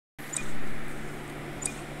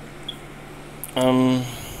Um,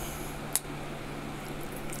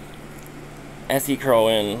 as you curl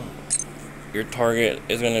in, your target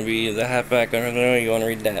is going to be the halfback. You want to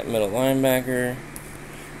read that middle linebacker.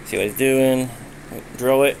 See what he's doing.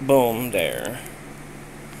 Drill it. Boom. There.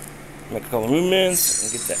 Make a couple movements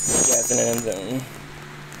and get that gap in the end zone.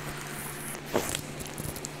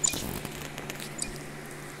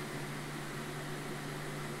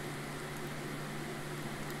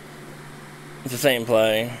 It's the same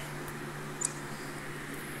play.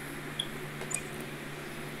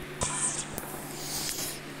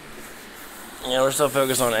 Yeah, we're still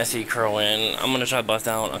focused on SE curl in. I'm gonna try to bust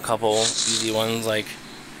out a couple easy ones, like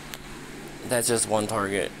that's just one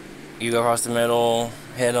target. You go across the middle,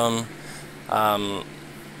 hit him.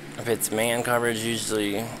 If it's man coverage,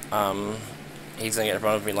 usually he's gonna get in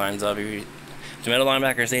front of him if he lines up. If the middle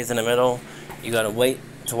linebacker stays in the middle, you gotta wait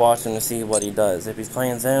to watch him to see what he does. If he's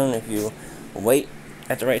playing zone, if you wait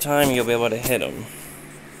at the right time, you'll be able to hit him.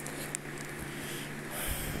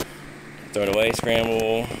 Throw it away,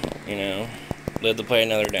 scramble, you know, let the play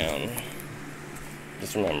another down.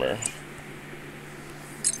 Just remember.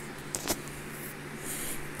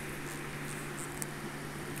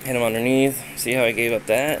 Hit him underneath. See how I gave up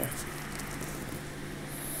that?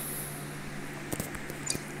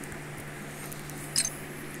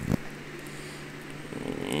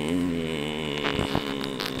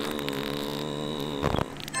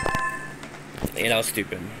 Yeah, that was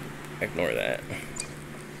stupid. Ignore that.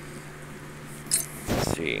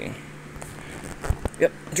 Let's see.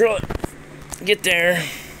 Yep, drill it. Get there.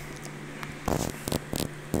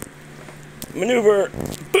 Maneuver.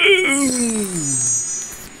 Boom!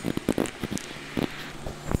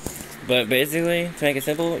 But basically, to make it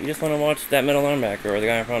simple, you just want to watch that middle linebacker or the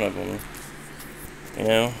guy in front of him. You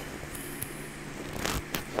know?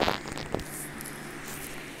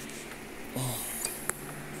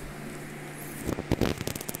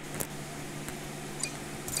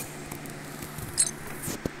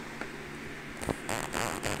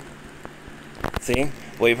 See?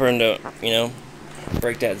 Wait for him to, you know,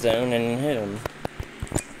 break that zone and hit him.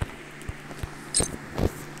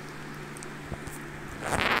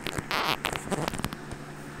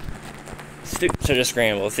 So just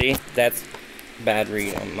scramble. See? That's bad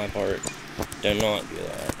read on my part. Do not do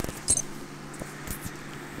that.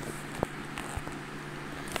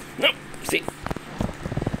 Nope. See?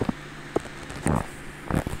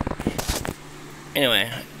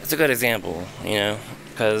 Anyway, it's a good example, you know,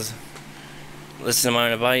 because listen to my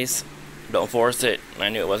own advice, don't force it. I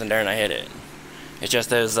knew it wasn't there and I hit it. It's just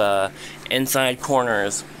those inside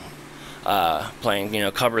corners playing, you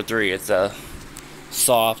know, cover 3. It's a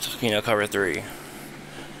soft, you know, cover 3.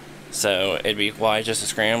 So it'd be wise just to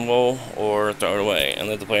scramble or throw it away and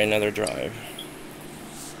let the play another drive.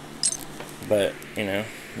 But, you know,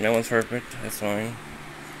 no one's perfect. That's fine.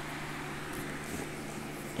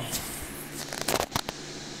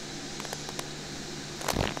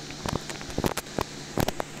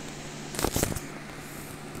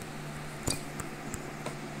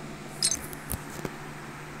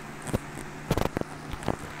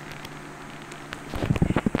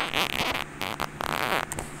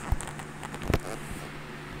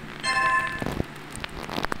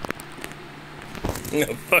 No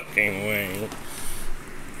fucking way.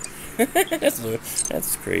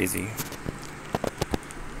 That's crazy.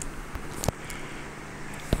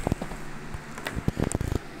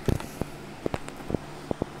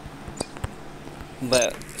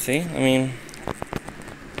 But see, I mean,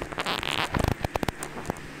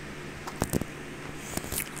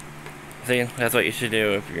 see, that's what you should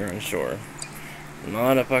do if you're unsure.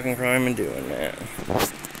 Not a fucking crime in doing that.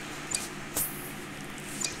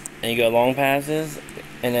 And you go long passes,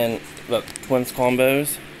 and then look, twins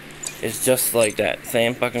combos. It's just like that,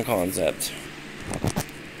 same fucking concept.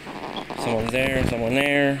 Someone's there, someone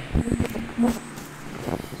there.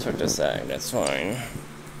 Took the side, that's fine.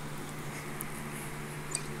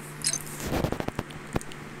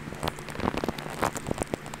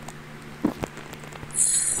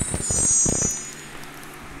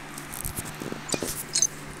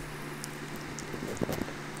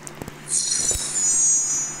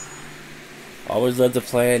 Always love to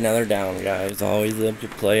play another down, guys. Always love to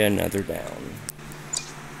play another down.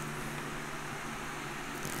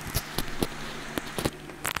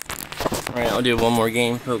 Alright, I'll do one more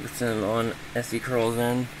game focusing on SE curls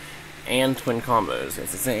in and twin combos.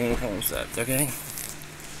 It's the same concept, okay?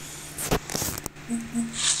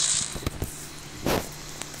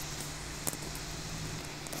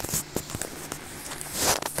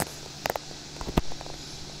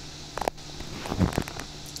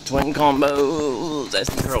 Twin combos,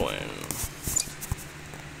 SE curling.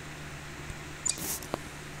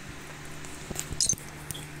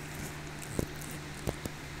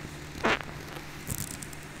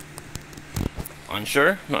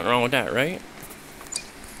 Sure, nothing wrong with that, right?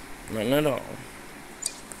 Nothing at all.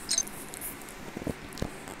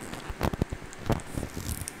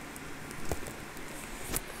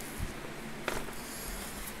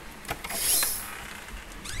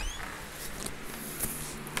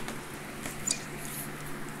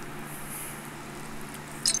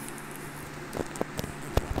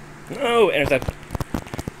 No, intercept.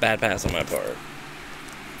 Bad pass on my part.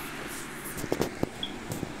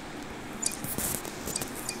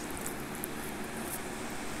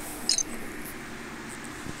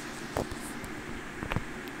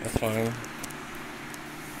 That's fine.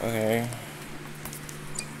 Okay.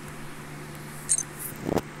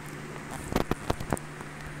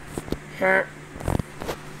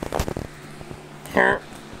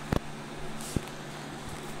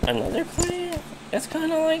 Another plant? That's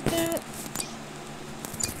kind of like that.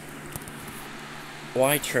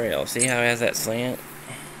 Why trail? See how it has that slant?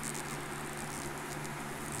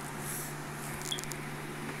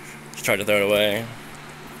 Just tried to throw it away.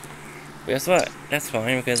 But guess what? That's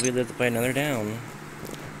fine because we live to play another down.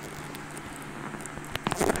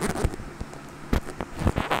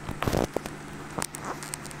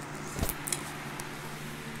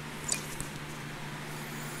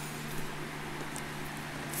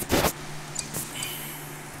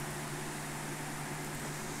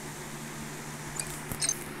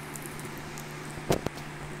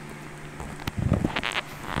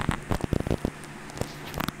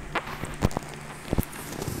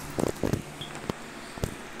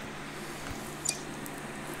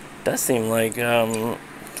 Does seem like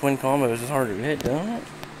twin combos is harder to hit, don't it?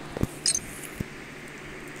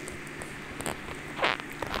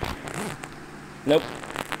 Nope.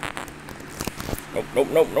 Nope, nope,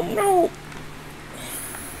 nope, nope, nope.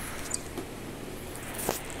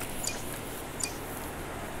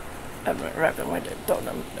 I'm wrapping my don't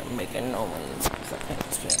I'm making no one.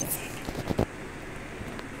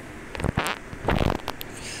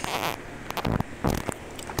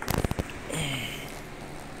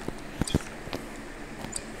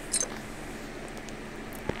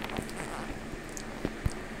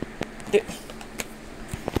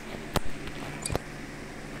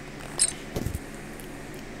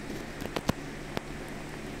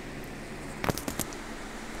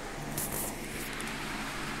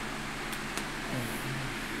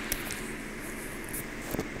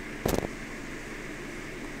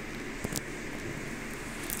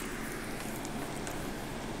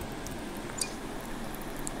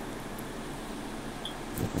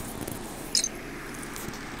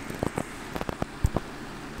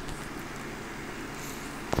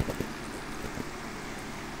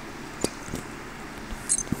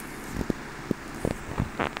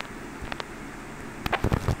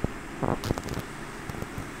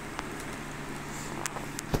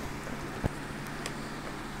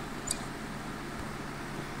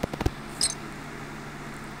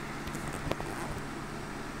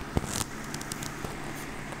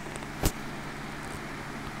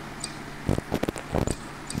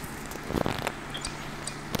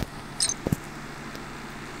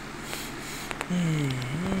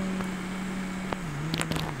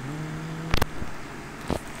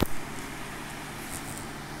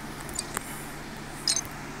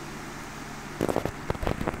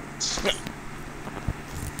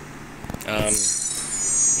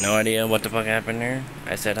 No idea what the fuck happened there.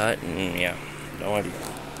 I said hut, and yeah, no idea.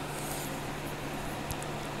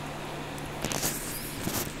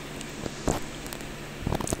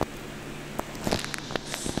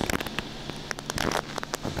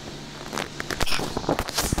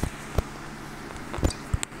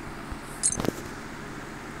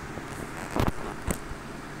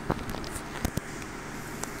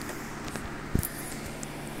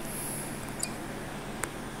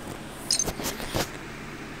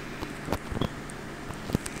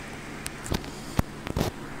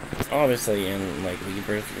 Obviously, in like League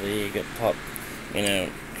versus League, top,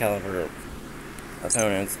 caliber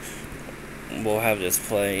opponents will have this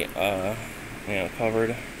play,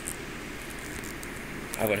 covered.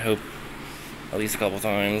 I would hope at least a couple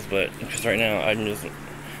times, but because right now I'm just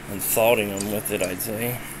assaulting them with it, I'd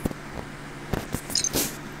say.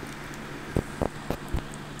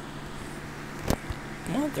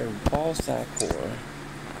 Mother ball sack whore.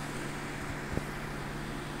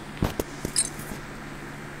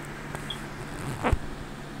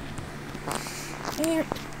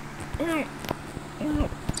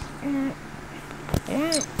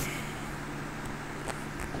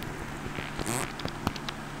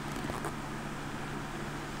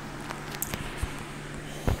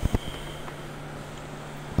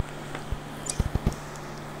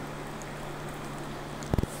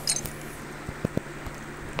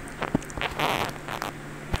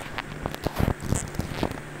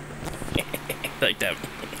 Like that.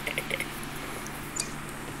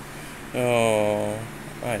 Oh,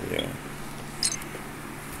 I do.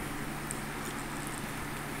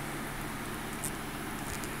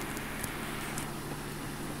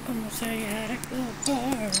 I'm gonna say you had a good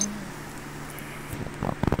bar.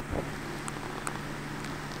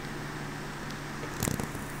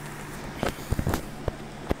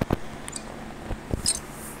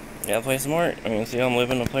 Gotta play smart. I mean, see how I'm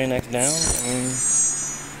living to play next down? I mean,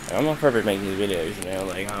 I'm not perfect making these videos, you know?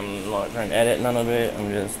 Like, I'm not trying to edit none of it.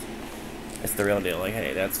 I'm just, it's the real deal. Like,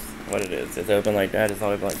 hey, that's what it is. It's open like that. It's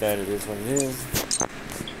not open like that. It is what it is.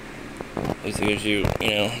 At least it gives you, you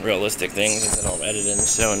know, realistic things instead of editing and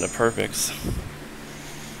showing the perfects.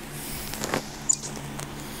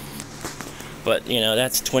 But, you know,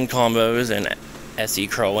 that's twin combos and SE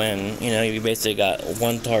Curl in. You know, you basically got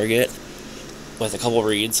one target with a couple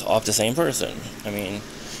reads off the same person. I mean,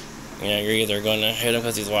 you know, you're either going to hit him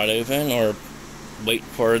because he's wide open or wait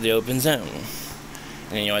for the open zone.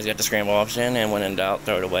 And then you always got the scramble option, and when in doubt,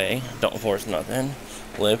 throw it away. Don't force nothing.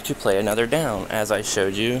 Live to play another down. As I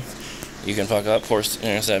showed you, you can fuck up, force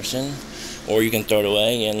interception, or you can throw it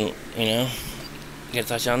away and, you know, get a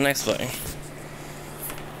touchdown next play.